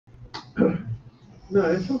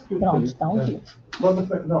Não, esse é o filtro. Pronto, está um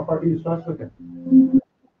filtro. Não, a parte disso, acho que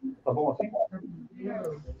tá bom assim?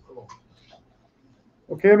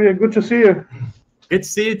 Okay, Amir, good to see you. Good to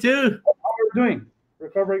see you too. How are you doing?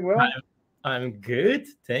 Recovering well? I'm good,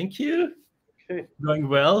 thank you. Okay. Going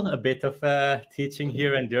well, a bit of teaching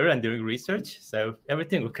here and there and doing research, so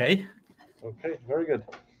everything okay. Okay, very good.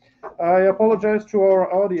 I apologize to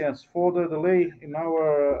our audience for the delay in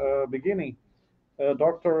our beginning.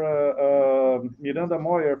 Dr. Miranda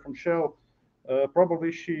Moyer from Shell,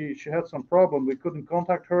 probably she had some problem. We couldn't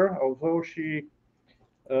contact her, although she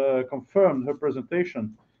confirmed her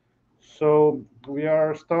presentation. So we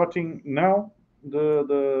are starting now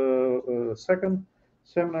the second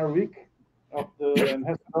seminar week of the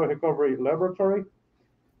Enhanced Oil Recovery Laboratory.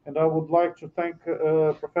 And I would like to thank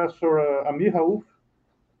Professor Amir Raoof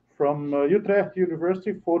from Utrecht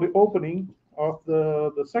University for the opening of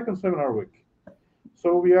the second seminar week.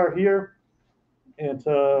 So we are here at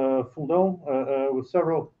Fundão with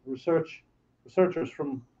several researchers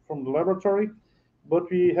from the laboratory, but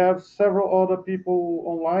we have several other people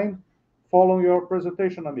online following your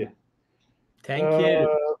presentation, Amir. Thank you.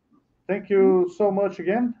 Thank you so much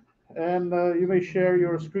again. And you may share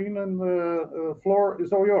your screen, and the floor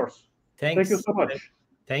is all yours. Thanks. Thank you so much.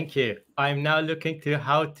 Thank you. I'm now looking to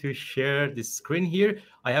how to share the screen here.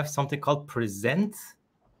 I have something called present.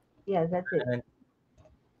 Yes, that's it.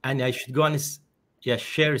 And I should go on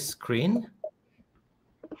share screen.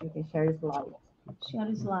 You can share slide.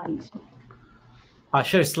 Share slide.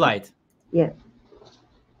 Share slide. Yes.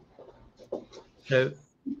 So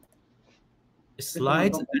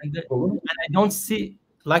slides, and I don't see,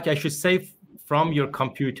 like I should say from your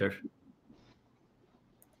computer.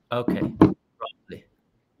 Okay, probably.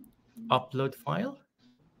 Upload file.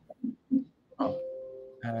 Oh,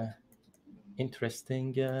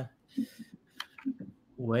 interesting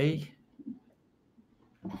way.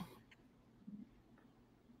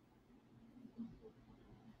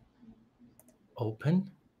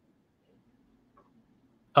 Open.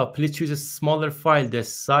 Oh, please choose a smaller file. The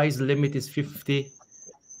size limit is 50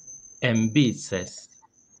 MB, it says.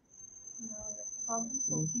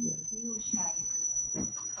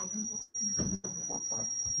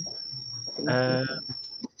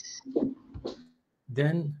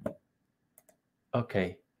 Then,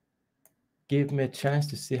 okay. Give me a chance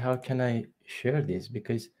to see how can I share this,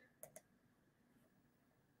 because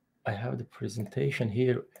I have the presentation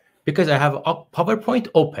here. Because I have a PowerPoint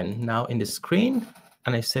open now in the screen,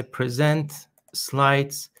 and I say present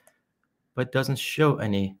slides, but doesn't show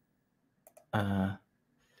any.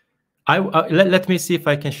 Let me see if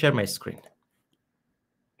I can share my screen.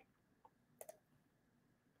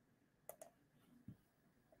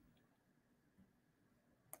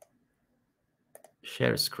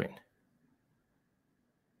 Share screen.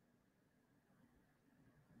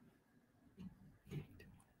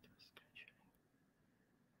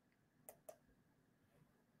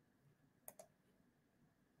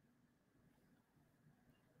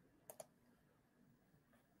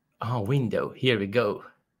 Oh, window. Here we go.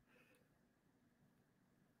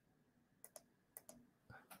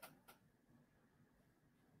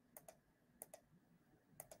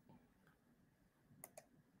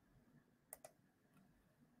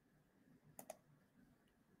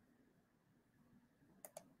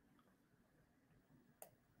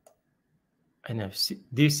 I know.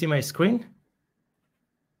 Do you see my screen?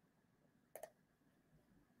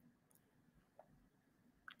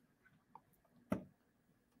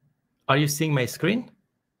 Are you seeing my screen?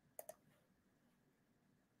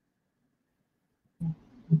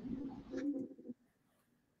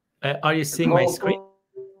 Are you seeing my screen?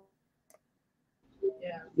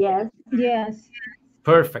 Yes. Yes.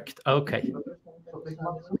 Perfect. Okay.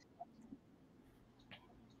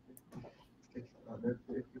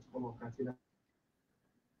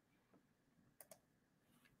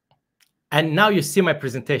 And now you see my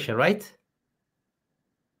presentation, right?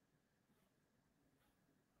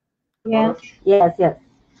 Yes. Yes. Yes.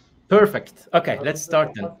 Perfect. Okay, let's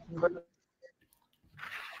start then.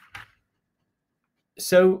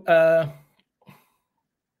 So,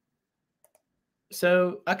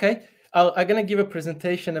 okay, I'm going to give a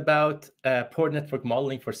presentation about Pore network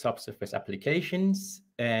modeling for subsurface applications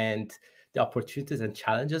and the opportunities and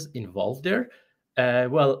challenges involved there.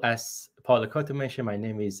 Well, as Paula Cotto mentioned, my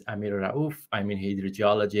name is Amir Raoof. I'm in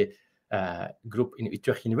hydrogeology group in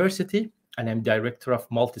Utrecht University, and I'm director of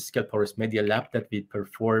multi-scale porous media lab that we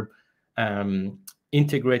perform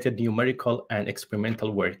integrated numerical and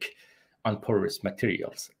experimental work on porous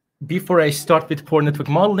materials. Before I start with Pore network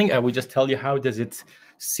modeling, I will just tell you how does it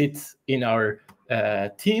sit in our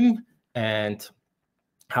team. And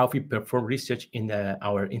how we perform research in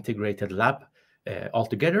our integrated lab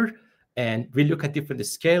altogether. And we look at different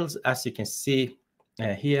scales. As you can see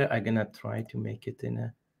here, I'm gonna try to make it in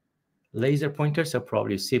a laser pointer. So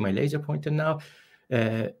probably you see my laser pointer now.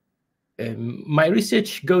 My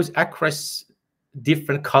research goes across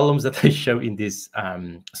different columns that I show in this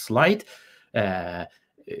slide.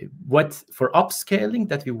 What for upscaling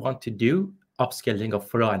that we want to do, upscaling of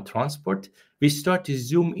flow and transport, we start to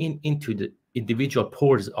zoom in into the individual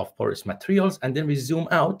pores of porous materials, and then we zoom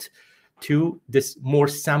out to this more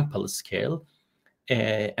sample scale.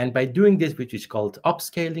 And by doing this, which is called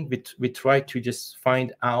upscaling, we try to just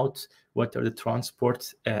find out what are the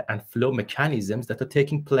transport and flow mechanisms that are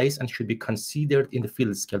taking place and should be considered in the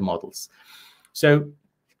field scale models. So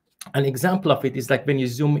an example of it is like when you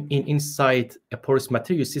zoom in inside a porous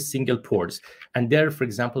material, you see single pores. And there, for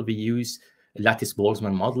example, we use lattice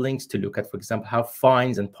Boltzmann modelings to look at, for example, how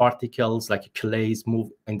fines and particles like clays move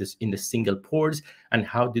in the single pores, and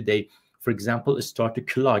how do they, for example, start to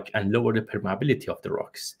clog and lower the permeability of the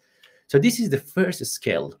rocks. So this is the first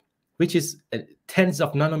scale, which is tens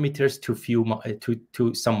of nanometers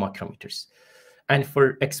to some micrometers. And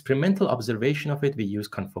for experimental observation of it, we use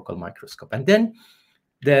confocal microscope. And then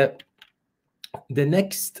the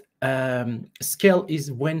next scale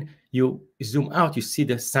is when you zoom out, you see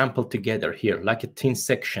the sample together here, like a thin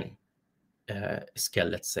section scale,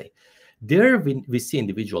 let's say. There we see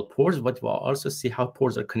individual pores, but we'll also see how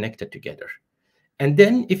pores are connected together. And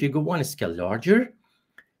then if you go one scale larger,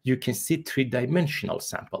 you can see three-dimensional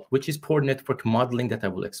sample, which is pore network modeling that I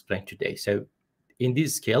will explain today. So in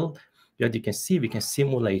this scale, as you can see, we can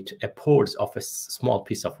simulate a pores of a small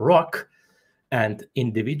piece of rock and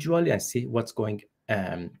individually and see what's going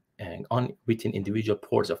on within individual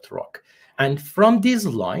pores of the rock. And from this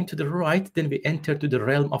line to the right, then we enter to the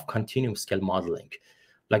realm of continuum scale modeling,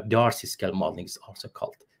 like Darcy scale modeling is also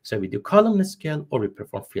called. So we do columnar scale or we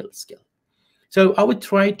perform field scale. So I would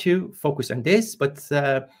try to focus on this, but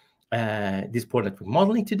this pore network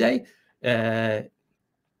modeling today.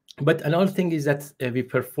 But another thing is that we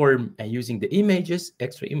perform using the images,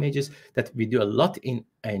 X-ray images that we do a lot in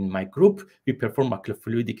my group. We perform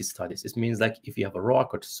macrofluidic studies. This means like if you have a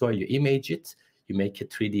rock or soil, you image it, you make a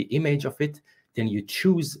 3D image of it, then you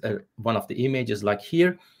choose one of the images like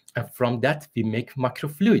here, and from that we make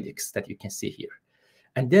macrofluidics that you can see here.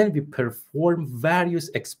 And then we perform various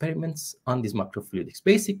experiments on these macrofluidics.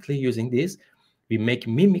 Basically using this, we make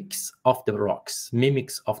mimics of the rocks,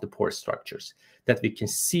 mimics of the pore structures that we can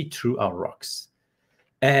see through our rocks.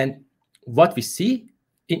 And what we see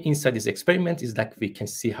inside this experiment is that we can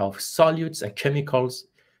see how solutes and chemicals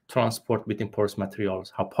transport within porous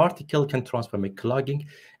materials, how particle can transport by clogging,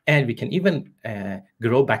 and we can even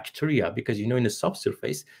grow bacteria, because you know in the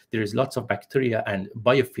subsurface there is lots of bacteria and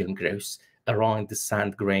biofilm grows around the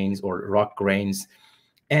sand grains or rock grains,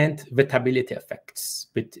 and wettability effects.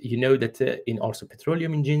 But you know that in also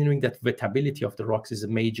petroleum engineering, that wettability of the rocks is a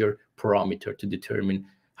major parameter to determine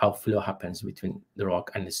how flow happens between the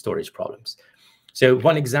rock and the storage problems. So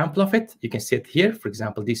one example of it, you can see it here. For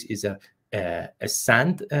example, this is a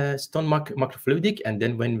sandstone macrofluidic, and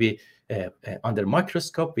then when we under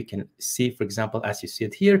microscope, we can see, for example, as you see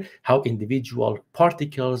it here, how individual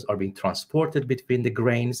particles are being transported between the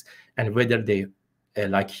grains and whether they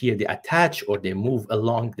like here, they attach or they move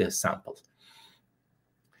along the sample.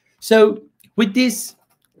 So with this,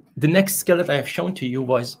 the next scale that I have shown to you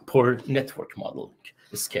was pore network model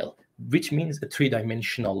scale, which means a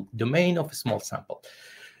three-dimensional domain of a small sample.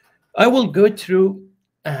 I will go through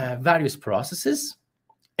various processes,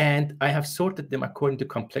 and I have sorted them according to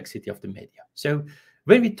complexity of the media. So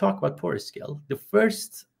when we talk about pore scale, the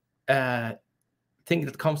first thing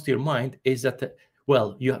that comes to your mind is that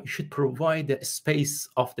well, you should provide the space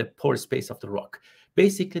of the pore space of the rock.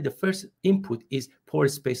 Basically, the first input is pore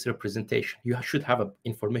space representation. You should have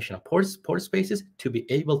information on pore spaces to be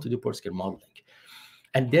able to do pore scale modeling.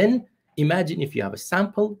 And then imagine if you have a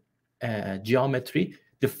sample geometry,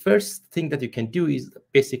 the first thing that you can do is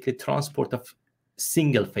basically transport of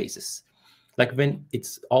single phases. Like when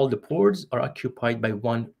it's all the pores are occupied by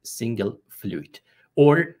one single fluid,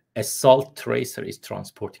 or a salt tracer is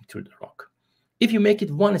transporting through the rock. If you make it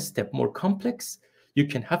one step more complex, you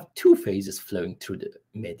can have two phases flowing through the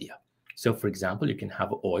media. So for example, you can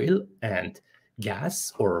have oil and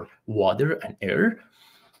gas, or water and air,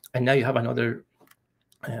 and now you have another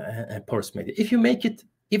porous media. If you make it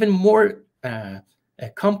even more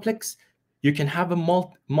complex, you can have a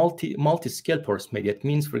multi-scale porous media. It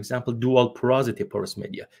means, for example, dual porosity porous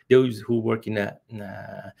media. Those who work in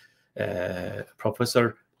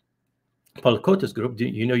Professor Paul Cotto's group,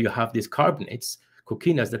 you know, you have these carbonates,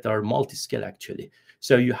 coquinas, that are multi-scale actually.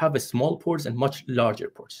 So you have a small pores and much larger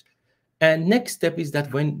pores. And next step is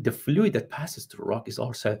that when the fluid that passes through rock is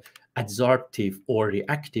also adsorptive or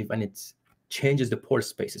reactive, and it changes the pore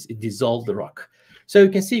spaces, it dissolves the rock. So you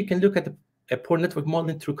can see, you can look at a pore network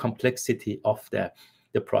modeling through complexity of the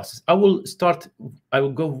process. I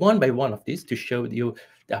will go one by one of these to show you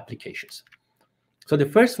the applications. So the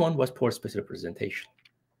first one was pore space representation.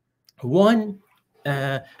 One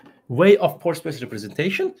way of pore space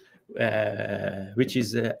representation, which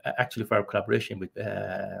is actually for our collaboration with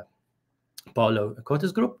Paulo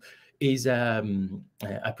Cota's group, is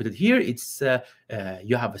I put it here. It's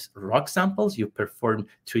you have rock samples, you perform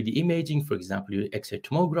 3D imaging, for example, you X-ray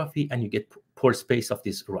tomography, and you get pore space of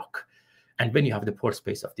this rock. And when you have the pore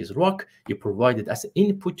space of this rock, you provide it as an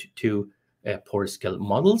input to pore scale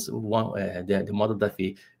models. The model that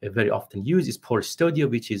we very often use is Pore Studio,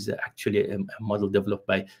 which is actually a model developed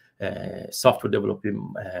by software developer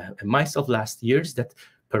myself last years that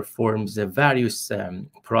performs various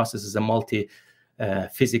processes and multi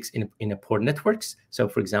physics in a pore networks. So,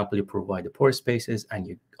 for example, you provide the pore spaces and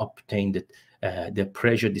you obtain the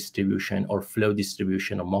pressure distribution or flow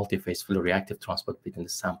distribution or multi-phase flow reactive transport between the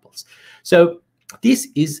samples. So this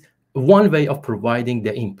is one way of providing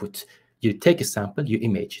the input. You take a sample, you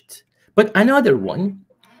image it. But another one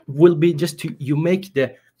will be just you make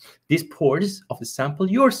these pores of the sample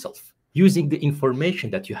yourself using the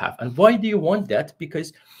information that you have. And why do you want that?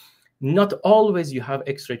 Because not always you have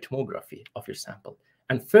X-ray tomography of your sample.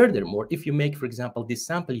 And furthermore, if you make, for example, this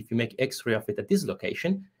sample, if you make X-ray of it at this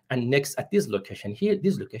location and next at this location here,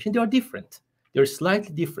 this location, they are different. They're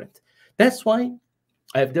slightly different. That's why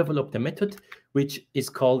I've developed a method which is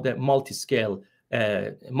called the multi-scale,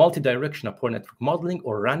 multi-directional pore network modeling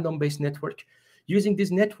or random-based network. Using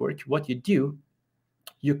this network, what you do,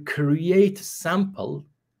 you create a sample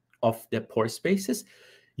of the pore spaces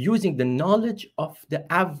using the knowledge of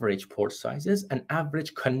the average pore sizes and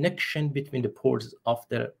average connection between the pores of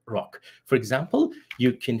the rock. For example,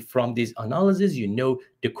 you can, from this analysis, you know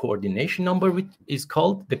the coordination number, which is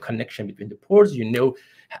called the connection between the pores. You know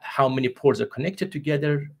how many pores are connected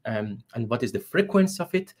together and what is the frequency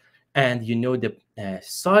of it. And you know the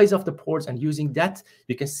size of the pores. And using that,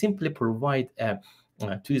 you can simply provide to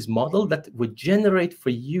this model that would generate for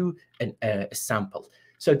you a sample.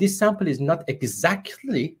 So this sample is not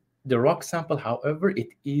exactly the rock sample. However, it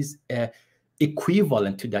is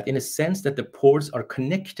equivalent to that in a sense that the pores are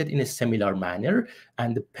connected in a similar manner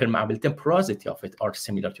and the permeability and porosity of it are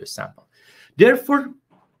similar to a sample. Therefore,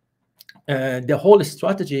 the whole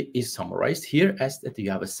strategy is summarized here as that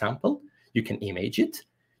you have a sample, you can image it,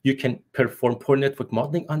 you can perform pore network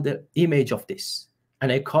modeling on the image of this.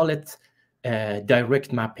 And I call it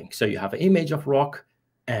direct mapping. So you have an image of rock,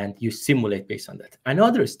 and you simulate based on that.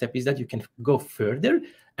 Another step is that you can go further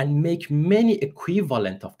and make many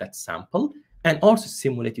equivalent of that sample and also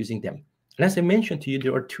simulate using them. And as I mentioned to you,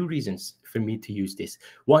 there are two reasons for me to use this.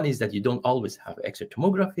 One is that you don't always have X-ray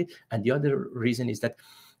tomography, and the other reason is that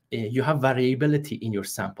you have variability in your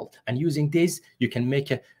sample. And using this, you can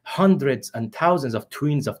make hundreds and thousands of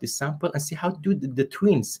twins of this sample and see how do the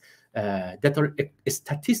twins that are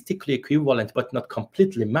statistically equivalent but not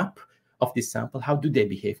completely map of this sample, how do they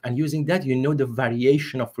behave? And using that, you know the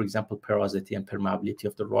variation of, for example, porosity and permeability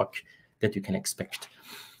of the rock that you can expect.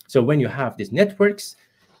 So when you have these networks,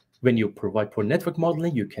 when you provide pore network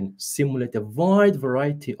modeling, you can simulate a wide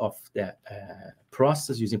variety of the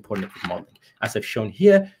process using pore network modeling. As I've shown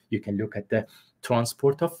here, you can look at the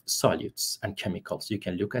transport of solutes and chemicals. You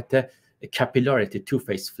can look at the capillarity,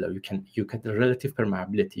 two-phase flow. You can look at the relative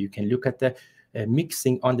permeability. You can look at the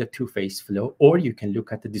mixing on the two-phase flow, or you can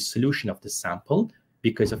look at the dissolution of the sample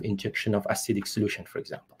because of injection of acidic solution, for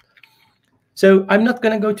example. So I'm not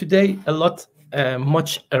going to go today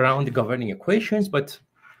much around the governing equations, but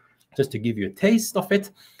just to give you a taste of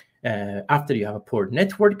it, after you have a pore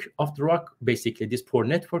network of the rock, basically this pore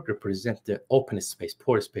network represents the open space,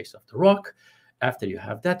 pore space of the rock. After you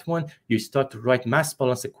have that one, you start to write mass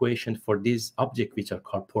balance equation for these objects, which are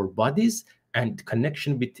called pore bodies, and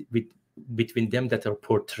connection between them that are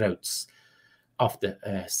pore throats of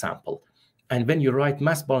the sample. And when you write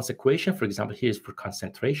mass balance equation, for example, here's for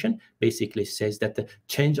concentration, basically says that the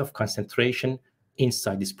change of concentration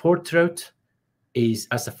inside this pore throat is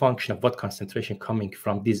as a function of what concentration coming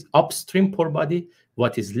from this upstream pore body,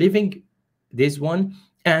 what is leaving this one,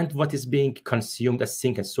 and what is being consumed as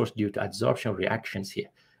sink and source due to adsorption reactions here.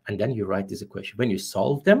 And then you write this equation. When you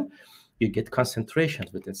solve them, you get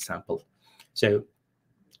concentrations within sample. So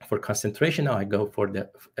for concentration, now I go for the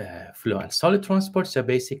flow and solid transport. So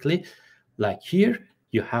basically, like here,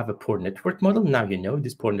 you have a pore network model. Now you know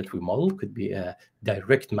this pore network model could be a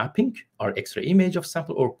direct mapping or X-ray image of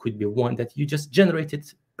sample, or could be one that you just generated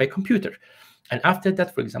by computer. And after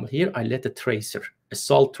that, for example, here I let a tracer, a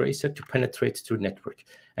salt tracer, to penetrate through network.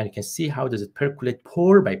 And you can see how does it percolate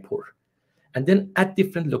pore by pore. And then at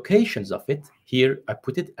different locations of it, here I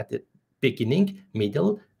put it at the beginning,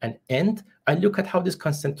 middle, and end. I look at how this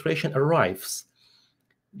concentration arrives,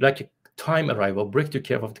 like a time arrival, breakthrough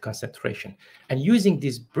curve of the concentration. And using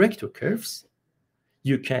these breakthrough curves,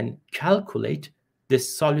 you can calculate the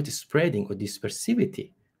solute spreading or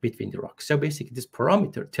dispersivity between the rocks. So basically, this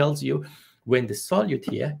parameter tells you when the solute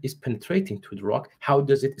here is penetrating to the rock, how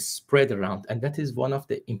does it spread around? And that is one of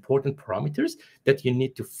the important parameters that you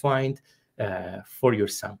need to find for your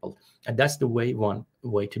sample. And that's the one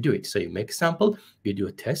way to do it. So you make a sample, you do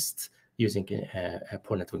a test using a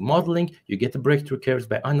pore network modeling, you get the breakthrough curves.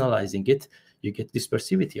 By analyzing it, you get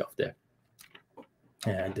dispersivity of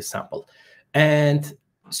the sample. And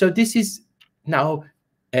so this is now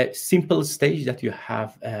a simple stage that you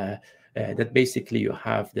have, that basically you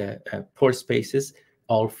have the pore spaces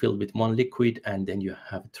all filled with one liquid, and then you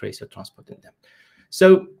have a tracer transporting them.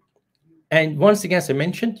 So, and once again, as I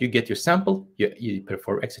mentioned, you get your sample, you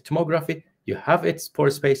perform X-ray tomography, you have its pore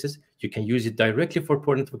spaces, you can use it directly for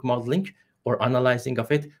pore network modeling or analyzing of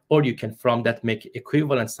it, or you can from that make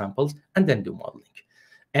equivalent samples and then do modeling.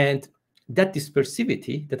 And that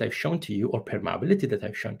dispersivity that I've shown to you, or permeability that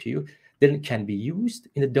I've shown to you, then can be used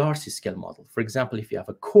in a Darcy scale model. For example, if you have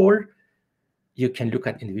a core, you can look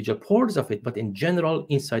at individual pores of it, but in general,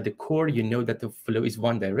 inside the core, you know that the flow is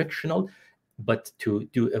one directional, but to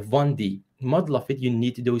do a 1D model of it, you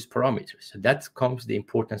need those parameters. So that comes the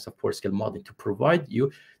importance of pore scale modeling, to provide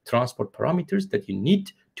you transport parameters that you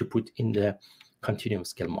need to put in the continuum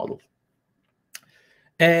scale model.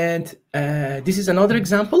 And this is another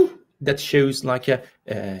example that shows like a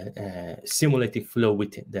simulating flow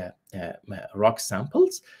within the rock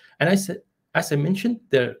samples. And as I mentioned,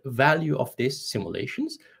 the value of these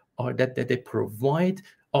simulations are that they provide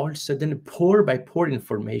also then pore by pore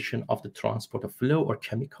information of the transport of flow or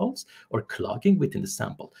chemicals or clogging within the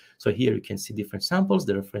sample. So here you can see different samples.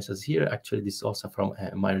 The references here, actually, this is also from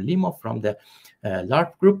Meyer Lima from the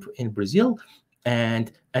LARP group in Brazil.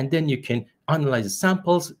 And then you can analyze the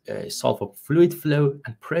samples, solve for fluid flow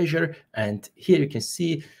and pressure. And here you can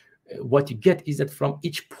see what you get is that from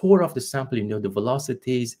each pore of the sample, you know the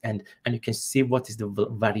velocities, and you can see what is the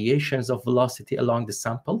variations of velocity along the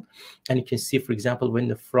sample. And you can see, for example, when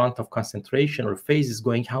the front of concentration or phase is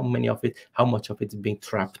going, how much of it is being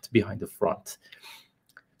trapped behind the front.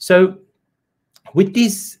 So with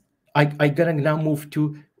this, I'm gonna now move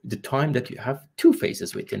to the time that you have two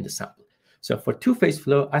phases within the sample. So for two-phase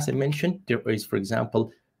flow, as I mentioned, there is, for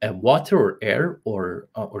example, water or air or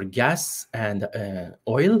gas and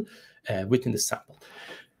oil within the sample.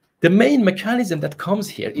 The main mechanism that comes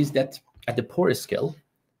here is that at the pore scale,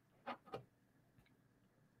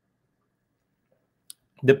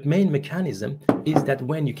 the main mechanism is that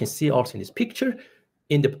when you can see also in this picture,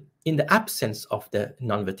 in the absence of the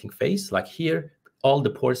non-wetting phase, like here, all the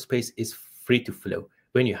pore space is free to flow.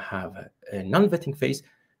 When you have a non-wetting phase,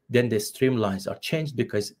 then the streamlines are changed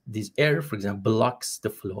because this air, for example, blocks the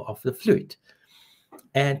flow of the fluid.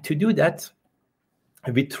 And to do that,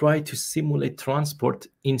 we try to simulate transport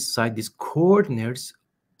inside these corners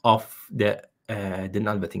of the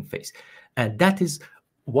non-wetting phase. And that is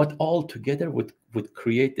what all together would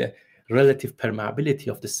create the relative permeability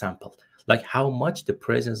of the sample, like how much the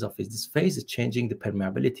presence of this phase is changing the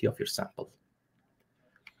permeability of your sample.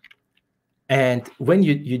 And when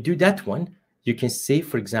you do that one, you can see,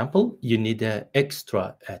 for example, you need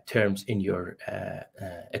extra terms in your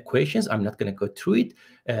equations. I'm not going to go through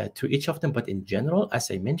it, through each of them, but in general,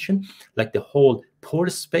 as I mentioned, like the whole pore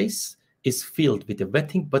space is filled with the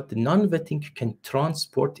wetting, but the non-wetting can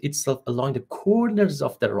transport itself along the corners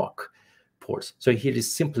of the rock pores. So here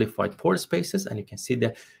is simplified pore spaces, and you can see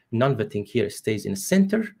the non-wetting here stays in the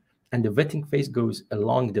center, and the wetting phase goes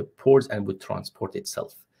along the pores and would transport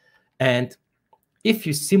itself. And if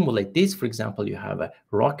you simulate this, for example, you have a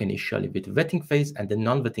rock initially with wetting phase, and the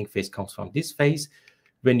non-wetting phase comes from this phase.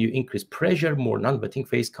 When you increase pressure, more non-wetting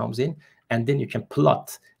phase comes in, and then you can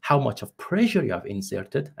plot how much of pressure you have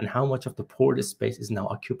inserted and how much of the pore space is now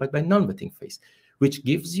occupied by non-wetting phase, which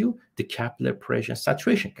gives you the capillary pressure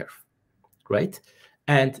saturation curve, right?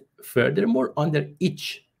 And furthermore, under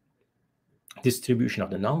each distribution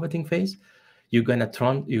of the non-wetting phase, you're gonna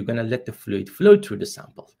let the fluid flow through the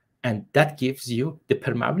sample. And that gives you the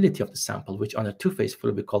permeability of the sample, which on a two-phase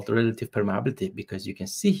flow we call the relative permeability, because you can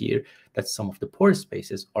see here that some of the pore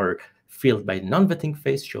spaces are filled by the non-wetting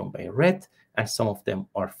phase, shown by red, and some of them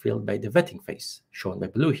are filled by the wetting phase, shown by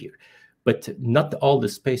blue here. But not all the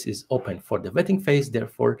space is open for the wetting phase,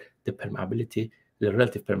 therefore the permeability, the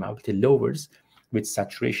relative permeability lowers with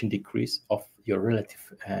saturation decrease of your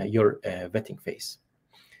relative, wetting phase.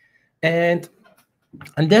 And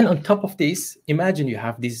then on top of this, imagine you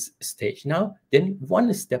have this stage now, then one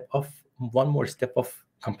more step of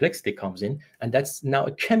complexity comes in, and that's now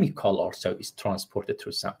a chemical also is transported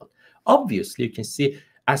through sample. Obviously, you can see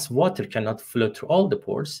as water cannot flow through all the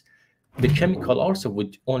pores, the chemical also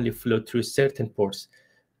would only flow through certain pores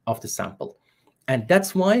of the sample. And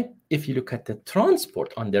that's why if you look at the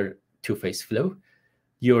transport under two-phase flow,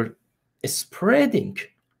 your spreading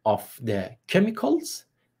of the chemicals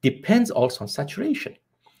depends also on saturation,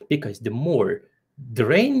 because the more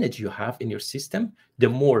drainage you have in your system, the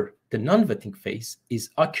more the non-wetting phase is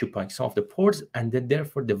occupying some of the pores, and then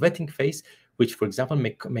therefore the wetting phase, which for example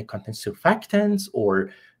may contain surfactants or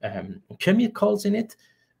chemicals in it,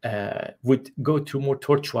 would go to more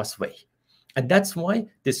tortuous way. And that's why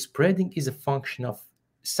the spreading is a function of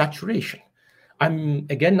saturation. I'm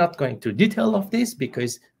again not going to detail of this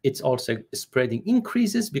because it's also spreading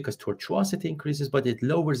increases because tortuosity increases, but it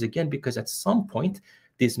lowers again because at some point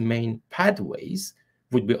these main pathways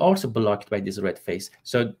would be also blocked by this red phase.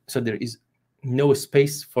 So there is no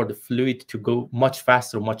space for the fluid to go much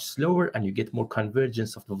faster or much slower, and you get more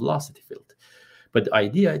convergence of the velocity field. But the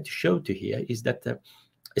idea to show to here is that the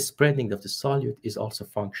spreading of the solute is also a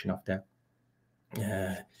function of the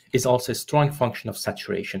is also a strong function of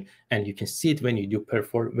saturation, and you can see it when you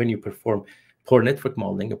perform pore network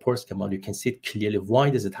modeling, a pore scale model. You can see it clearly. Why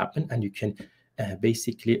does it happen? And you can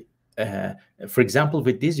basically, for example,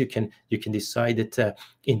 with this, you can decide that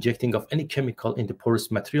injecting of any chemical in the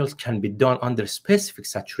porous materials can be done under specific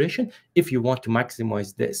saturation if you want to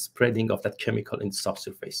maximize the spreading of that chemical in the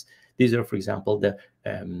subsurface. These are, for example, the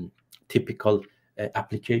typical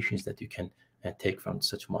applications that you can take from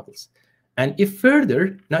such models. And if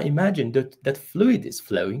further, now imagine that fluid is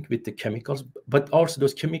flowing with the chemicals, but also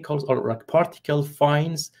those chemicals are like particle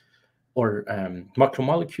fines or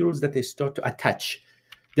macromolecules that they start to attach.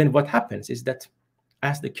 Then what happens is that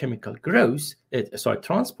as the chemical grows,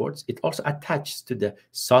 transports, it also attaches to the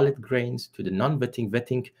solid grains, to the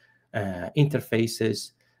non-wetting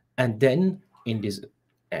interfaces. And then in these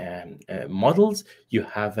models, you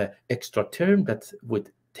have an extra term that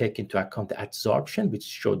would take into account the adsorption, which is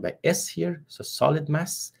showed by S here, so solid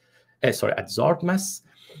mass, adsorbed mass.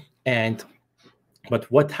 But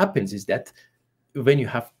what happens is that when you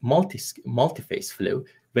have multi-phase flow,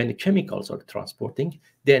 when the chemicals are transporting,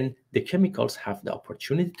 then the chemicals have the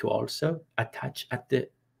opportunity to also attach at the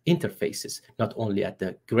interfaces, not only at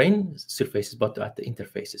the grain surfaces, but at the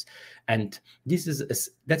interfaces. And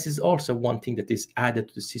that is also one thing that is added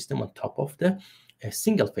to the system on top of the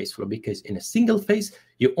single phase flow, because in a single phase,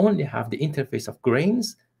 you only have the interface of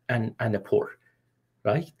grains and a pore,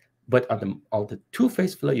 right? But on the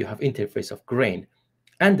two-phase flow, you have interface of grain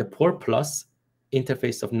and the pore plus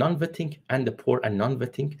interface of non-wetting and the pore and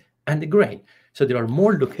non-wetting and the grain. So there are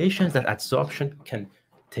more locations that adsorption can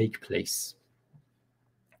take place.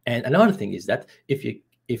 And another thing is that if you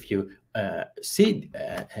see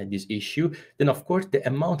this issue, then of course the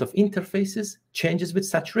amount of interfaces changes with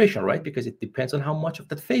saturation, right? Because it depends on how much of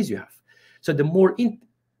that phase you have. So the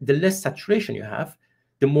less saturation you have,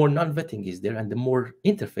 the more non-wetting is there, and the more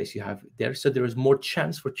interface you have there. So there is more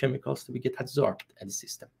chance for chemicals to get adsorbed at the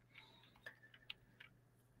system.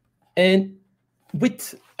 And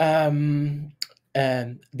with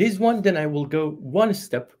this one, then I will go one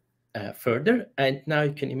step further. And now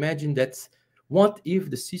you can imagine that what if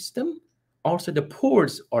the system, also the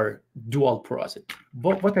pores are dual porosity?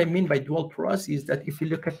 But what I mean by dual porosity is that if you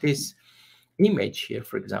look at this image here,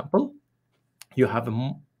 for example, you have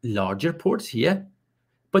larger pores here,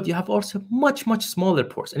 but you have also much, much smaller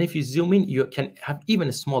pores. And if you zoom in, you can have even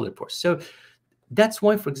a smaller pores. So that's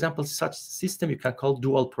why, for example, such system you can call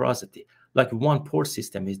dual porosity. Like one pore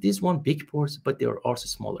system is this one, big pores, but there are also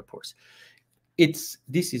smaller pores.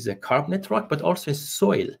 This is a carbonate rock, but also in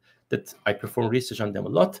soil that I perform research on them a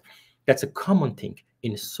lot. That's a common thing.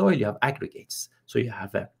 In soil, you have aggregates. So you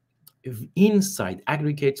have inside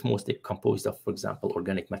aggregates, mostly composed of, for example,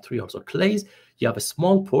 organic materials or clays. You have a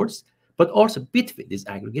small pores, but also between this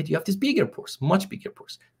aggregate, you have these bigger pores, much bigger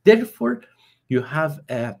pores. Therefore, you have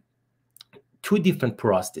two different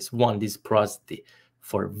porosities. One, this porosity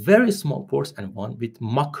for very small pores, and one with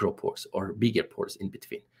macro pores or bigger pores in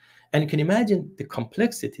between. And you can imagine the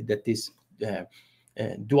complexity that this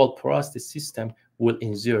dual porosity system will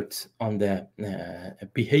insert on the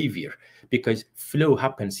behavior, because flow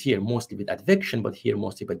happens here mostly with advection, but here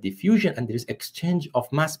mostly by diffusion, and there is exchange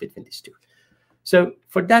of mass between these two. So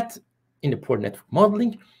for that, in the pore network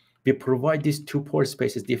modeling, we provide these two pore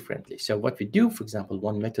spaces differently. So what we do, for example,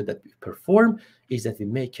 one method that we perform is that we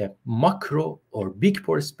make a macro or big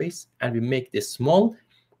pore space, and we make the small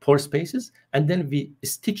pore spaces, and then we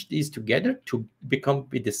stitch these together to become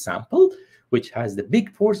with the sample, which has the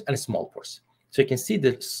big pores and small pores. So you can see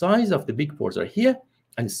the size of the big pores are here,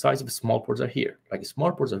 and the size of the small pores are here. Like the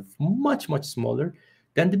small pores are much, much smaller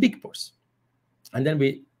than the big pores. And then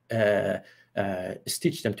we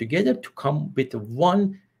stitch them together to come with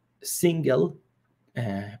one single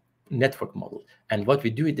network model. And what we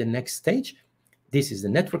do in the next stage, this is the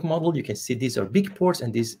network model. You can see these are big pores,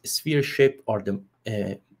 and these sphere shape are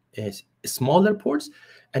the smaller pores.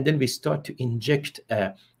 And then we start to inject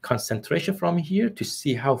concentration from here to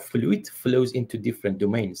see how fluid flows into different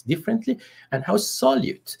domains differently, and how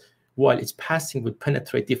solute, while it's passing, would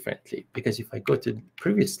penetrate differently. Because if I go to the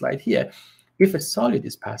previous slide here, if a solid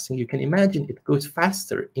is passing, you can imagine it goes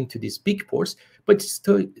faster into these big pores, but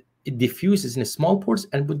still it diffuses in the small pores,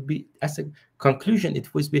 and would be, as a conclusion,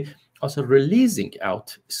 it would be also releasing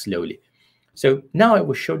out slowly. So now I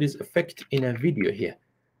will show this effect in a video here.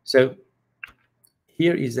 So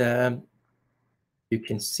here is you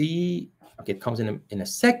can see, okay, it comes in a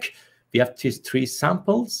sec. We have these three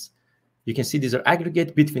samples. You can see these are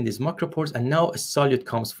aggregate between these macropores, and now a solute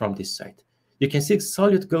comes from this side. You can see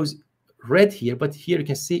solute goes red here, but here you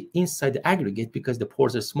can see inside the aggregate, because the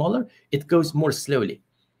pores are smaller, it goes more slowly.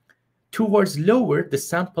 Towards lower, the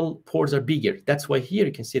sample pores are bigger. That's why here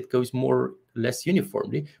you can see it goes more less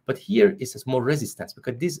uniformly, but here it has more resistance,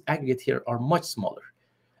 because these aggregates here are much smaller.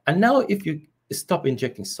 And now if you stop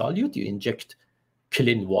injecting solute, you inject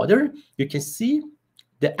clean water, you can see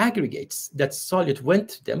the aggregates that solute went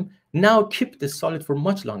to them now keep the solid for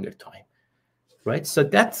much longer time, right? So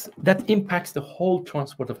that impacts the whole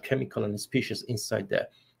transport of chemical and species inside the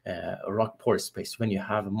rock pore space when you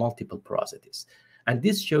have multiple porosities. And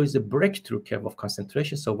this shows the breakthrough curve of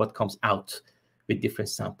concentration, so what comes out with different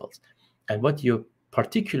samples. And what you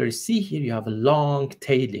particularly see here, you have a long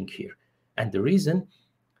tailing here. And the reason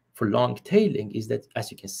for long tailing is that,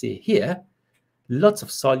 as you can see here, lots of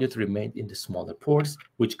solute remained in the smaller pores,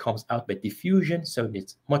 which comes out by diffusion, so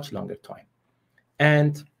it's much longer time.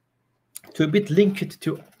 And to a bit link it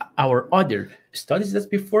to our other studies that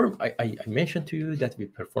we performed, I mentioned to you that we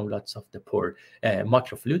perform lots of the pore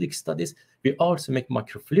microfluidic studies. We also make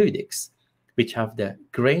microfluidics, which have the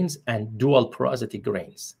grains and dual porosity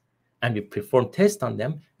grains. And we perform tests on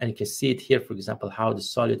them, and you can see it here, for example, how the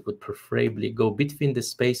solid would preferably go between the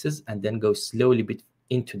spaces and then go slowly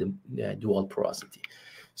into the dual porosity.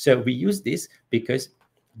 So we use this because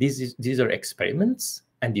these are experiments,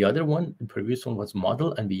 and the other one, the previous one, was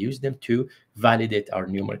model, and we use them to validate our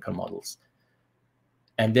numerical models.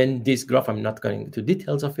 And then this graph, I'm not going into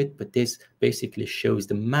details of it, but this basically shows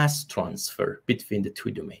the mass transfer between the two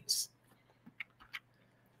domains.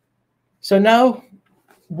 So now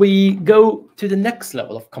we go to the next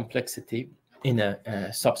level of complexity in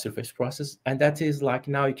a subsurface process, and that is like,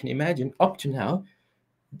 now you can imagine, up to now,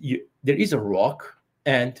 there is a rock,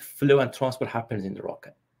 and flow and transport happens in the rock.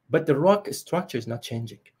 But the rock structure is not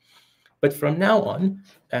changing. But from now on,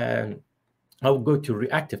 I'll go to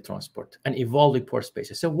reactive transport and evolving pore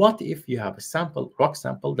spaces. So what if you have a sample, rock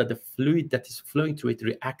sample, that the fluid that is flowing through it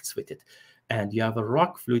reacts with it, and you have a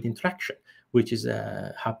rock fluid interaction, which is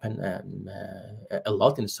happen a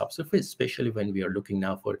lot in the subsurface, especially when we are looking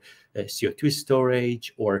now for CO2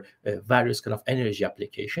 storage or various kind of energy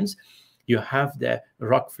applications. You have the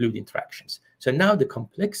rock fluid interactions. So now the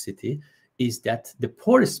complexity is that the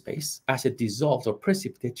pore space, as it dissolves or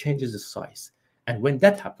precipitates, changes the size. And when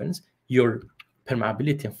that happens, your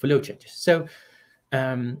permeability and flow changes. So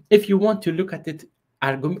if you want to look at it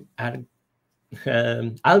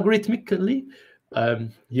algorithmically,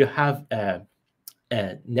 you have a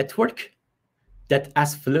network that,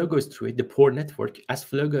 as flow goes through it, the pore network, as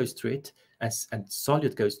flow goes through it, and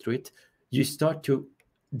solute goes through it, you start to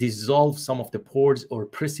dissolve some of the pores or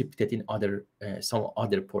precipitate in some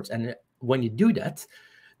other pores. And when you do that,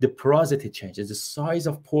 the porosity changes, the size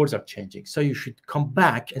of pores are changing. So you should come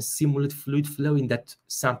back and simulate fluid flow in that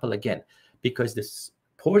sample again, because the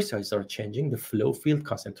pore sizes are changing, the flow field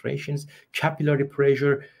concentrations, capillary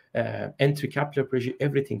pressure, entry capillary pressure,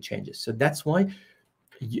 everything changes. So that's why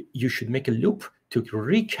you should make a loop to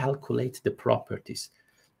recalculate the properties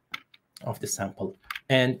of the sample.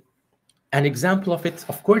 And an example of it,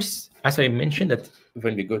 of course, as I mentioned, that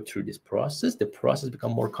when we go through this process, the process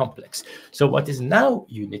becomes more complex. So what is now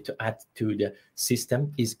you need to add to the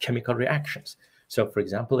system is chemical reactions. So for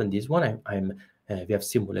example, in this one, we have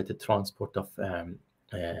simulated transport of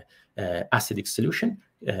acidic solution.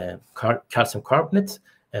 Calcium carbonate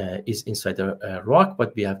is inside the rock,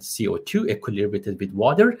 but we have CO2 equilibrated with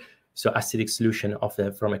water. So acidic solution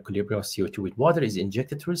from equilibrium of CO2 with water is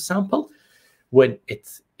injected through the sample. When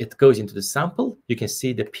it goes into the sample, you can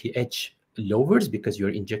see the pH lowers because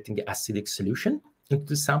you're injecting the acidic solution into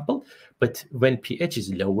the sample. But when pH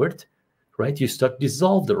is lowered, right, you start to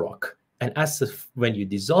dissolve the rock. And when you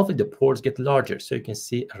dissolve it, the pores get larger. So you can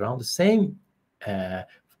see around the same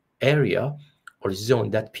area or zone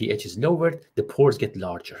that pH is lowered, the pores get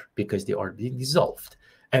larger because they are being dissolved.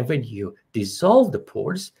 And when you dissolve the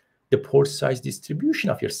pore size distribution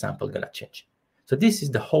of your sample is going to change. So this is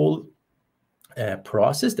the whole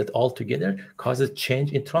process that altogether causes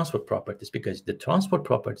change in transport properties, because the transport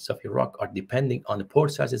properties of your rock are depending on the pore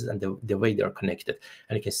sizes and the way they are connected.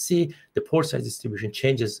 And you can see the pore size distribution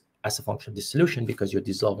changes as a function of the solution because you're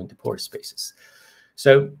dissolving the pore spaces.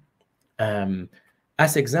 So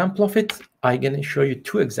as example of it, I'm going to show you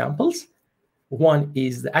two examples. One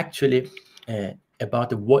is actually about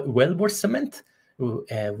the wellbore cement.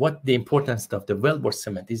 What the importance of the wellbore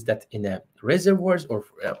cement is that in reservoirs or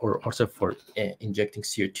also for injecting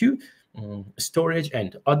CO2 storage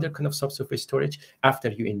and other kind of subsurface storage,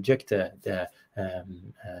 after you inject the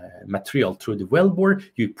material through the wellbore,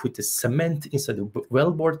 you put the cement inside the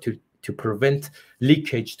wellbore to prevent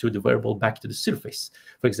leakage to the wellbore back to the surface.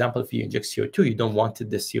 For example, if you inject CO2, you don't want the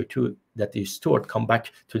CO2 that you stored come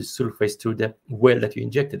back to the surface through the well that you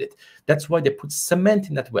injected it. That's why they put cement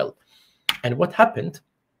in that well. And what happened,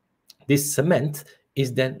 this cement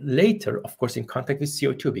is then later, of course, in contact with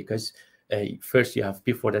CO2, because first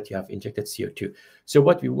before that you have injected CO2. So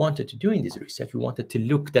what we wanted to do in this research, we wanted to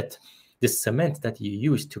look at the cement that you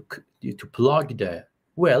use to plug the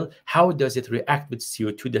well, how does it react with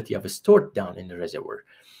CO2 that you have stored down in the reservoir?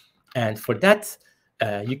 And for that,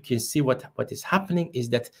 you can see what is happening is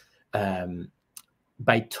that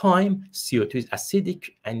by time, CO2 is acidic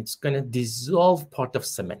and it's going to dissolve part of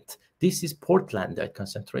cement. This is portlandite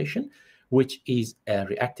concentration, which is a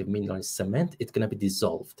reactive mineral in cement. It's going to be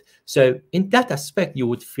dissolved. So in that aspect, you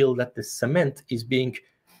would feel that the cement is being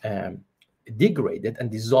degraded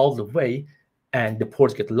and dissolved away, and the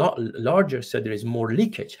pores get larger, so there is more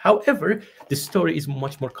leakage. However, the story is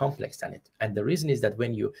much more complex than it. And the reason is that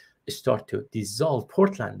when you start to dissolve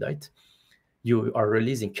portlandite, you are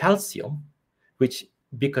releasing calcium, which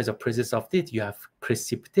because of presence of it, you have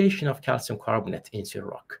precipitation of calcium carbonate into your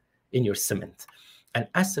rock, in your cement. And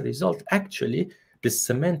as a result, actually, the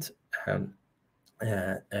cement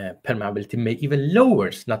permeability may even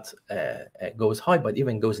lowers, not goes high, but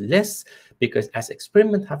even goes less, because as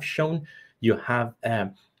experiments have shown, you have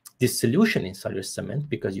this solution inside your cement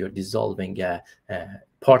because you're dissolving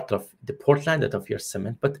part of the portlandite of your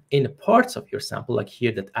cement. But in parts of your sample, like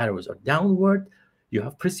here, that arrows are downward, you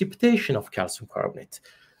have precipitation of calcium carbonate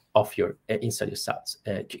of your inside your cells,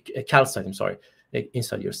 calcite, I'm sorry,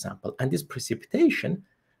 inside your sample. And this precipitation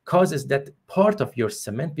causes that part of your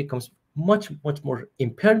cement becomes much more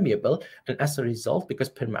impermeable. And as a result, because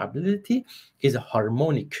permeability is a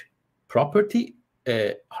harmonic property,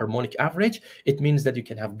 harmonic average, it means that you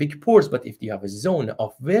can have big pores, but if you have a zone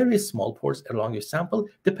of very small pores along your sample,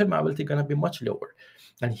 the permeability is going to be much lower.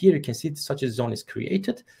 And here you can see such a zone is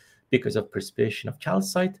created because of precipitation of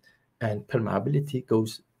calcite, and permeability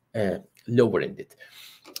goes lower in it.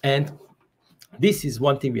 And this is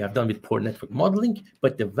one thing we have done with pore network modeling,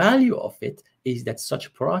 but the value of it is that such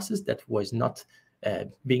a process that was not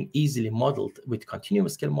being easily modeled with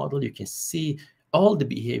continuous scale model, you can see all the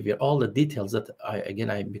behavior, all the details that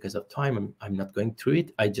because of time, I'm not going through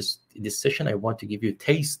it. In this session, I want to give you a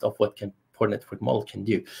taste of what pore network model can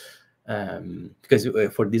do. Because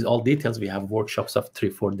for these all details, we have workshops of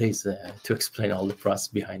 3-4 days to explain all the process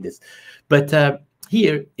behind this. But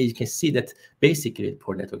here you can see that basically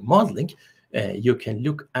pore network modeling, you can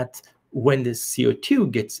look at when the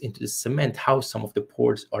CO2 gets into the cement, how some of the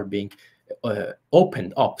pores are being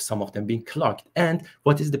opened up, some of them being clogged, and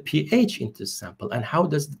what is the pH into the sample, and how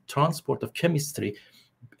does the transport of chemistry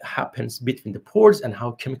happens between the pores, and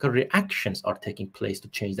how chemical reactions are taking place to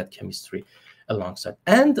change that chemistry alongside.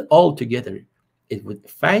 And all together, it would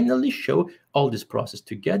finally show all this process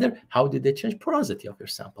together. How did they change porosity of your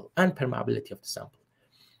sample and permeability of the sample?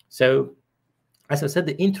 So, as I said,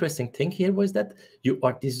 the interesting thing here was that you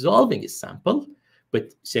are dissolving a sample,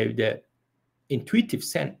 but so the intuitive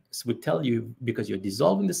sense would tell you, because you're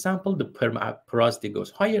dissolving the sample, the porosity goes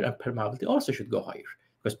higher and permeability also should go higher.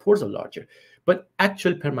 because pores are larger. But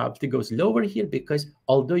actual permeability goes lower here because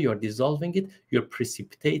although you're dissolving it, you're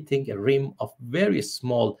precipitating a rim of very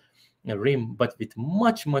small rim, but with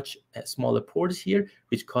much smaller pores here,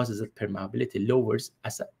 which causes that permeability lowers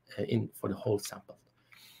as for the whole sample.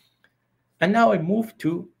 And now I move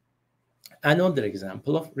to another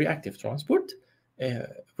example of reactive transport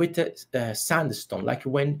with a sandstone, like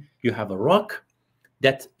when you have a rock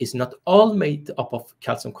that is not all made up of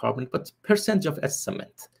calcium carbonate, but percentage of as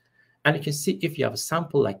cement. And you can see if you have a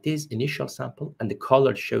sample like this, initial sample, and the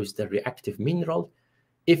color shows the reactive mineral.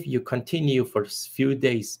 If you continue for a few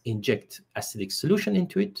days, inject acidic solution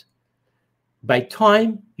into it, by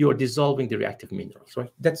time you're dissolving the reactive minerals,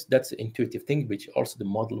 right? That's the intuitive thing, which also the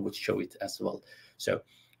model would show it as well. So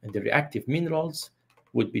the reactive minerals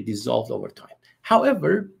would be dissolved over time.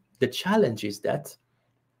 However, the challenge is that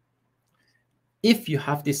if you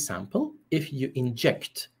have this sample, if you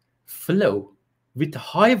inject flow with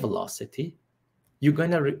high velocity, you're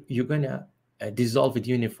gonna dissolve it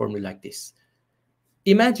uniformly like this.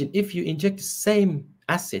 Imagine if you inject the same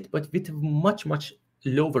acid, but with much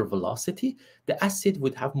lower velocity, the acid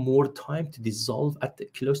would have more time to dissolve at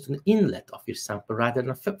close to the inlet of your sample rather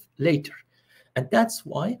than later. And that's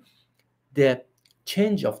why the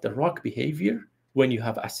change of the rock behavior when you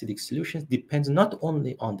have acidic solutions depends not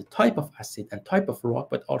only on the type of acid and type of rock,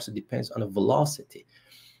 but also depends on the velocity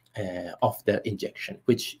of the injection,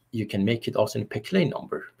 which you can make it also in Peclet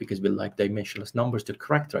number, because we like dimensionless numbers to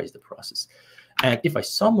characterize the process. And if I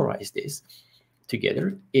summarize this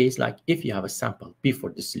together, is like if you have a sample before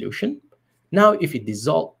the solution, now if you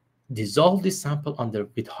dissolve this sample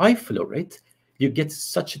with high flow rate, you get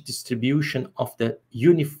such a distribution of the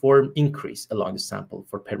uniform increase along the sample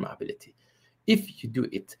for permeability. If you do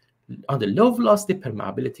it on the low velocity,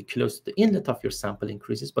 permeability close to the inlet of your sample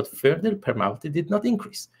increases, but further permeability did not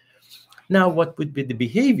increase. Now, what would be the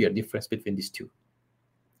behavior difference between these two?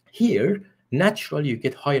 Here, naturally, you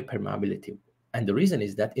get higher permeability. And the reason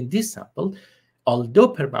is that in this sample,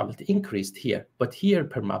 although permeability increased here, but here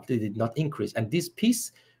permeability did not increase. And this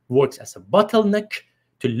piece works as a bottleneck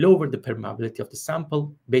to lower the permeability of the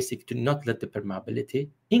sample, basically to not let the permeability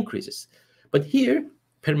increases. But here,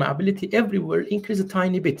 permeability everywhere increases a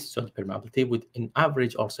tiny bit. So the permeability would, in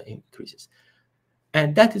average, also increases.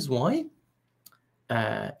 And that is why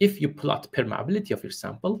if you plot permeability of your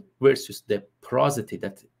sample versus the porosity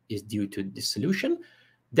that is due to the solution,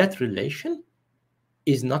 that relation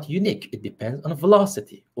is not unique. It depends on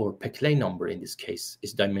velocity, or Peclet number in this case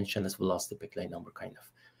is dimensionless velocity Peclet number kind of.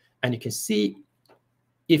 And you can see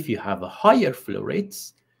if you have a higher flow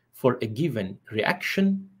rates for a given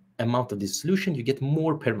reaction amount of the solution, you get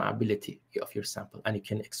more permeability of your sample. And you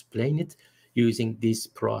can explain it using this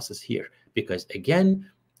process here. Because again,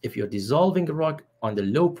 if you're dissolving a rock on the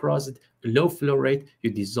low porosity, low flow rate,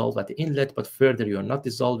 you dissolve at the inlet, but further you're not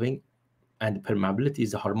dissolving. And the permeability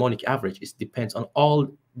is a harmonic average. It depends on all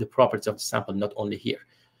the properties of the sample, not only here.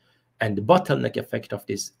 And the bottleneck effect of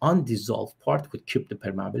this undissolved part would keep the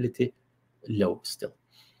permeability low still.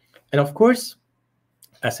 And of course,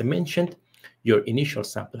 as I mentioned, your initial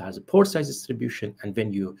sample has a pore size distribution. And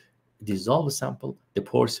when you dissolve a sample, the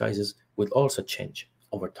pore sizes would also change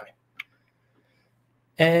over time.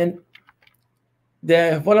 And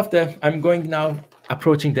I'm going now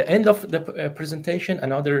approaching the end of the presentation.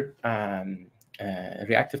 Another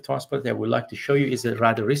reactive transport that I would like to show you is a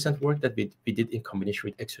rather recent work that we did in combination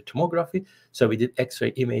with X-ray tomography. So we did X-ray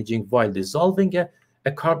imaging while dissolving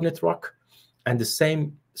a carbonate rock. And the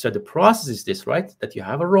same, so the process is this, right? That you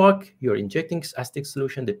have a rock, you're injecting acidic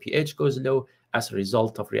solution, the pH goes low. As a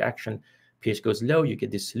result of reaction, pH goes low, you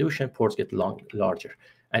get this solution, pores get larger.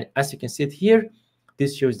 And as you can see it here,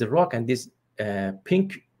 this shows the rock, and this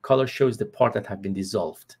pink color shows the part that have been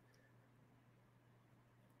dissolved.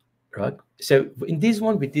 Right. So in this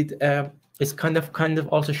one, we did it's kind of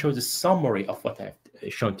also shows a summary of what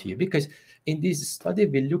I've shown to you, because in this study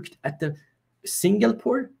we looked at the single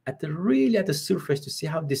pore at the surface to see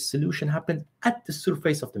how this solution happened at the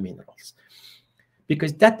surface of the minerals,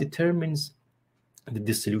 because that determines the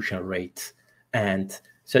dissolution rate. And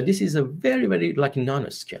so this is a very like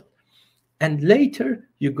nanoscale. And later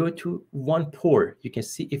you go to one pore. You can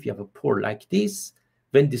see if you have a pore like this,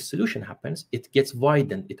 when dissolution happens, it gets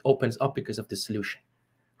widened. It opens up because of the solution,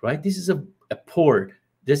 right? This is a pore.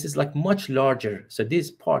 This is like much larger. So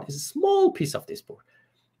this part is a small piece of this pore.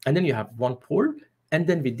 And then you have one pore. And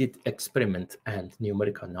then we did experiment and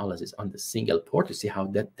numerical analysis on the single pore to see how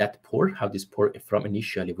this pore from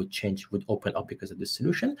initially would change, would open up because of the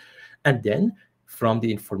solution. And then from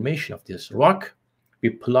the information of this rock, we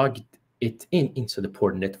plugged it into the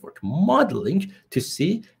pore network modeling to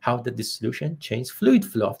see how the dissolution changes fluid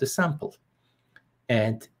flow of the sample.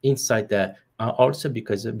 And inside the also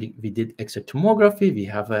because we did X-ray tomography, we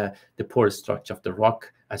have the pore structure of the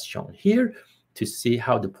rock as shown here to see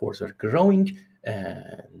how the pores are growing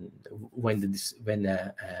when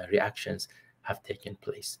reactions have taken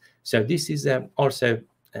place. So this is also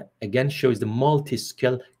again shows the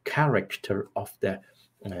multi-scale character of the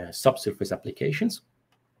subsurface applications,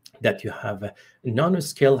 that you have a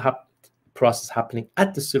nanoscale process happening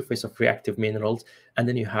at the surface of reactive minerals, and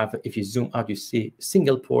then you have, if you zoom out, you see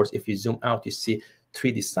single pores. If you zoom out, you see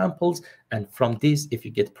 3D samples, and from these, if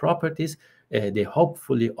you get properties, they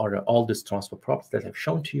hopefully are all these transfer properties that I've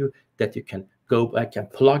shown to you, that you can go back and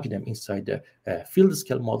plug them inside the field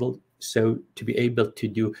scale model, so to be able to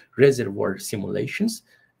do reservoir simulations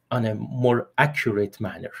on a more accurate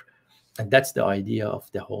manner. And that's the idea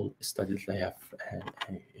of the whole study that I have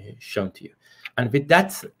shown to you. And with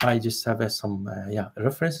that, I just have some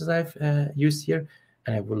references I've used here.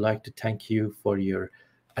 And I would like to thank you for your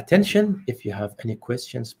attention. If you have any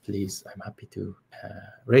questions, please, I'm happy to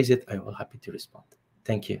raise it. I will happy to respond.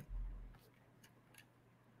 Thank you.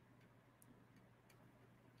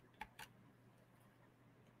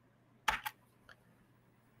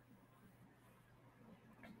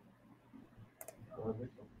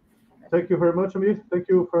 Thank you very much, Amir. Thank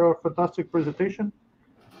you for your fantastic presentation.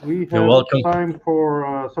 We You're have welcome. time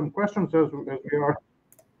for some questions as we are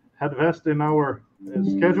advanced in our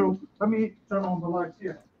schedule. Let me turn on the lights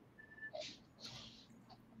here.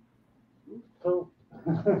 So,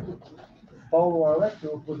 Paul or Alex,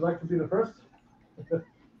 who would like to be the first?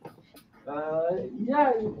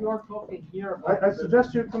 Yeah, if you are talking here. I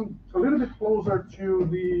suggest you come a little bit closer to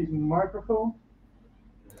the microphone.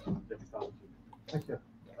 Thank you.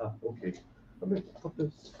 Okay. Let me put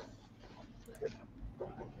this.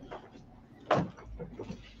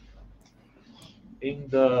 In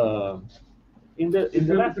the If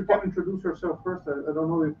last you can introduce yourself first. I don't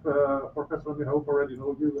know if Professor Raoof already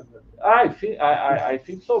knows you. I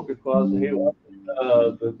think so, because he was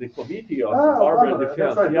the committee of the Barbara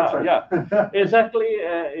Defense. That's right. Yeah. Exactly.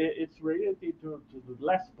 It's related to the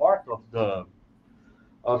last part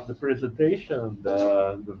of the presentation,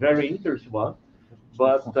 the very interesting one.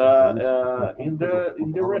 But in the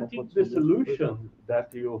retic dissolution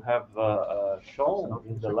that you have shown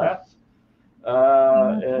in the last,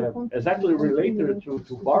 exactly related to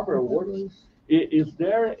Barbara works, is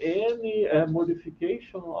there any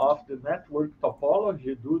modification of the network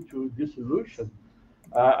topology due to dissolution?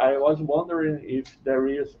 I was wondering if there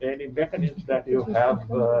is any mechanism that you have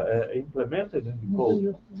implemented in the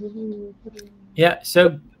code. Yeah,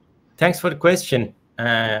 so thanks for the question.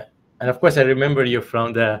 And of course, I remember you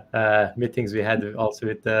from the meetings we had also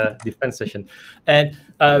with the defense session. And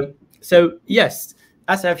so, yes,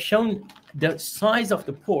 as I've shown, the size of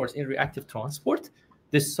the pores in reactive transport,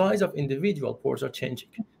 the size of individual pores are changing.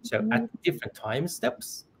 So at different time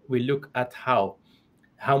steps, we look at how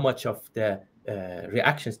much of the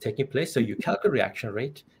reactions taking place. So you calculate reaction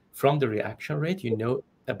rate. From the reaction rate, you know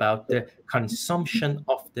about the consumption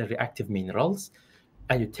of the reactive minerals.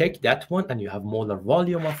 And you take that one and you have molar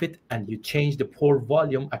volume of it, and you change the pore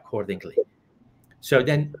volume accordingly. So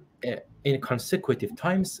then in consecutive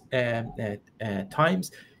times,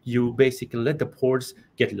 you basically let the pores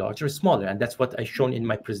get larger or smaller. And that's what I shown in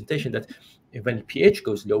my presentation, that when pH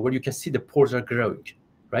goes lower, you can see the pores are growing,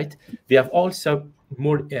 right? We have also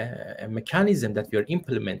more a mechanism that we are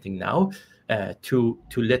implementing now to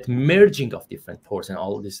let merging of different pores and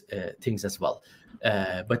all these things as well.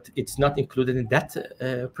 But it's not included in that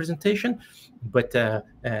presentation. But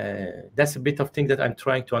that's a bit of thing that I'm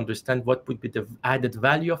trying to understand what would be the added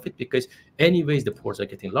value of it, because anyways, the pores are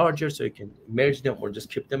getting larger, so you can merge them or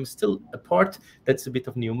just keep them still apart. That's a bit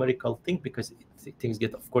of numerical thing, because things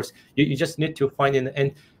get, of course, you just need to find in the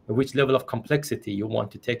end which level of complexity you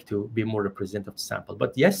want to take to be more representative sample.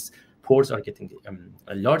 But yes, pores are getting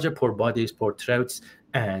larger, pore bodies, pore troughs,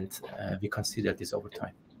 and we consider this over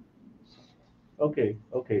time. Okay.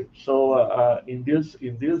 So in these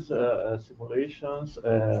simulations,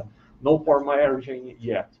 no pore merging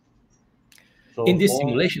yet. So in this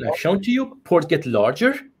simulation I've shown to you, pores get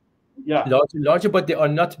larger, larger, but they are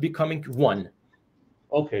not becoming one.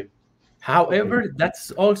 Okay. However, that's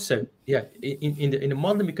also in the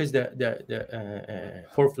model, because the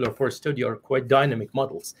pore flow for study are quite dynamic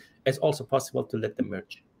models. It's also possible to let them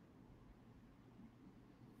merge.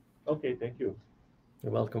 Okay, thank you.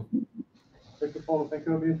 You're welcome. Thank you, Paul. Thank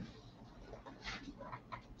you, Amir.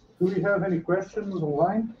 Do we have any questions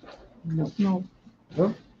online? No.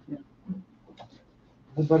 No? Yeah.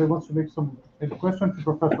 Anybody wants to make any questions to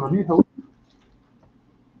Professor Amir?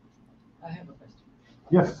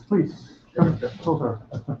 Yes, please. Closer.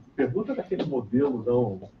 Pergunta daquele modelo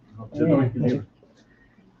de não equilíbrio.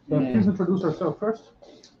 Please introduce yourself first.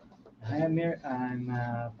 Hi, Amir. I'm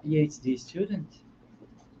a PhD student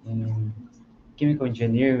in chemical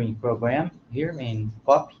engineering program here in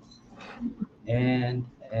COP. And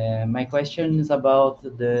my question is about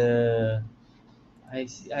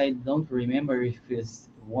I don't remember if it's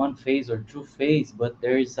one phase or two phase, but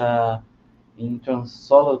there is in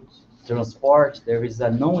solid transport, there is a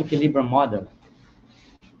non-equilibrium model.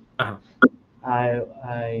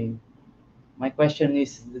 My question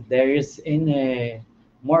is, there is any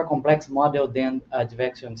more complex model than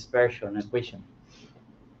advection dispersion equation?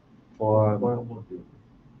 For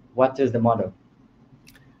what is the model?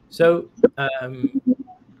 So,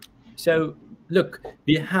 look,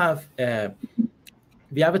 we have a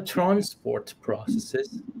transport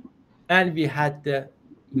processes, and we had the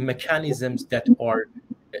mechanisms that are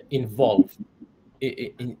involved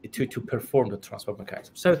to perform the transport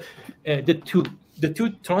mechanism. So, the two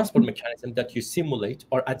transport mechanisms that you simulate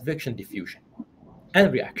are advection, diffusion,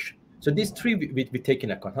 and reaction. So these three we take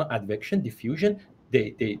in account: advection, diffusion.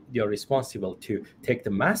 They are responsible to take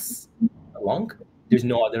the mass along. There's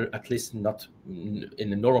no other, at least not in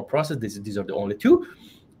the normal process. These are the only two.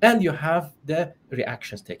 And you have the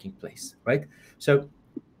reactions taking place, right? So,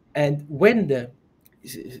 and when the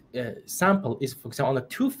sample is, for example, on a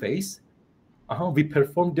two-phase, we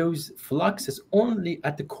perform those fluxes only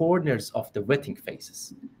at the corners of the wetting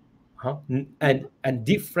phases, and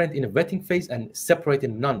different in a wetting phase and separate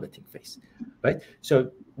in a non-wetting phase, right?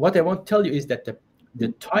 So what I want to tell you is that the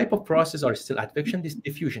type of process are still advection,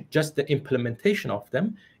 diffusion. Just the implementation of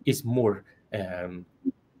them is more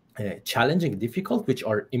challenging, difficult, which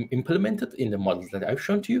are implemented in the models that I've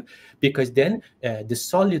shown to you, because then the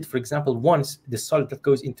solute, for example, once the solute that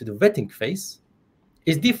goes into the wetting phase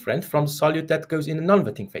is different from the solute that goes in the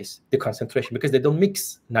non-wetting phase, the concentration, because they don't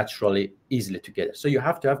mix naturally easily together. So you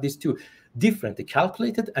have to have these two differently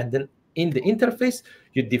calculated, and then in the interface,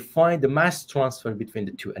 you define the mass transfer between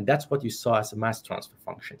the two. And that's what you saw as a mass transfer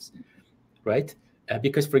functions, right?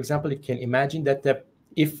 Because, for example, you can imagine that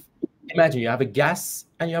imagine you have a gas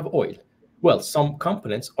and you have oil. Well, some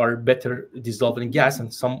components are better dissolved in gas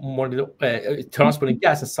and some more transport in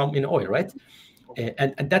gas and some in oil, right?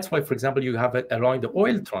 And that's why, for example, you have around the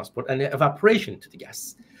oil transport and evaporation to the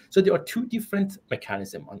gas. So there are two different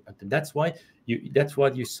mechanisms. That's why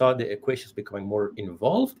you saw the equations becoming more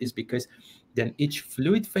involved, is because then each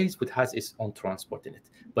fluid phase has its own transport in it.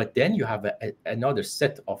 But then you have another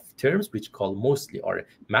set of terms which mostly are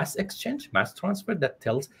mass exchange, mass transfer, that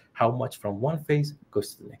tells how much from one phase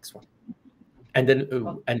goes to the next one. And then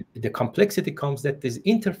and the complexity comes that this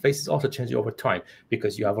interface is also changing over time,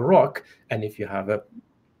 because you have a rock, and if you have a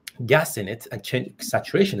gas in it and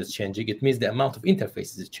saturation is changing, it means the amount of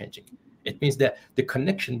interfaces is changing. It means that the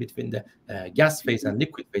connection between the gas phase and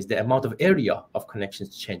liquid phase, the amount of area of connection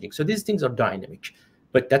is changing. So these things are dynamic,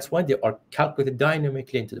 but that's why they are calculated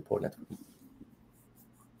dynamically into the Pore network.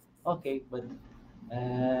 Okay, but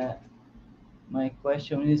my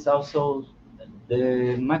question is also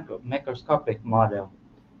the macroscopic model.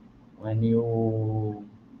 When you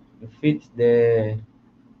fit the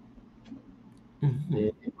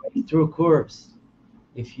through curves,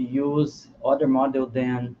 if you use other model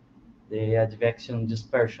than the advection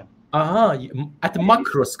dispersion. At the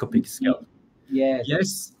macroscopic scale.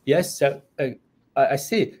 Yes. So I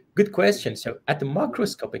see. Good question. So at the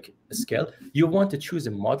macroscopic scale, you want to choose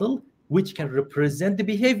a model which can represent the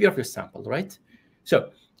behavior of your sample, right?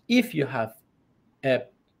 So if you have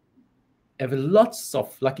lots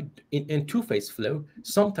of, like in two-phase flow,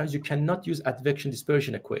 sometimes you cannot use advection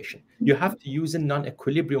dispersion equation. You have to use a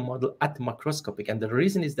non-equilibrium model at macroscopic. And the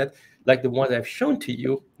reason is that, like the one I've shown to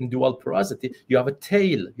you in dual porosity, you have a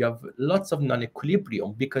tail, you have lots of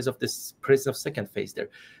non-equilibrium because of this presence of second phase there.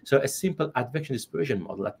 So a simple advection dispersion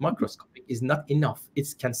model at macroscopic is not enough.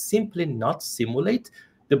 It can simply not simulate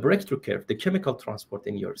the breakthrough curve, the chemical transport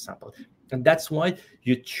in your sample. And that's why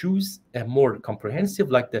you choose a more comprehensive,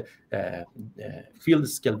 like the field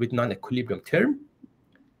scale with non-equilibrium term,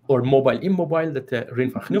 or mobile-immobile that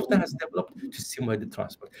Rien van Gnuchten has developed to simulate the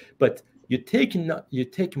transport. But you take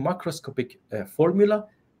macroscopic formula,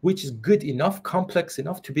 which is good enough, complex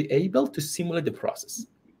enough to be able to simulate the process.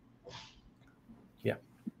 Yeah.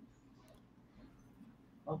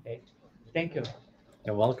 Okay. Thank you.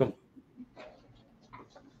 You're welcome.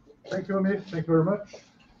 Thank you, Amir. Thank you very much.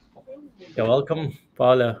 You're welcome,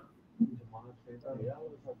 Paula.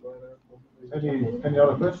 Any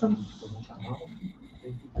other questions?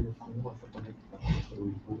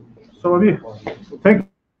 So, Amir, thank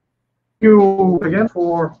you again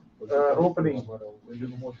for opening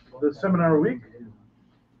the seminar week.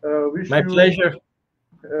 Wish My you, pleasure.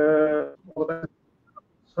 all the best.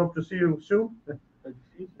 Hope to see you soon.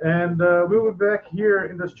 And we will be back here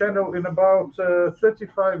in this channel in about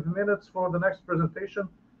 25 minutes for the next presentation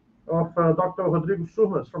of Dr. Rodrigo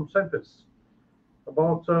Surmas from Centis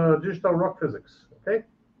about digital rock physics. Okay?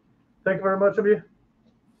 Thank you very much, Amir.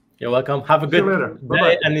 You're welcome. Have a See you good later. day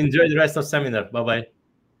Bye-bye. and enjoy the rest of seminar. Bye-bye.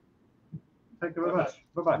 Thank you very much.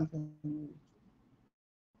 Bye-bye.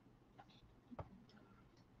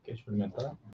 Quer experimentar?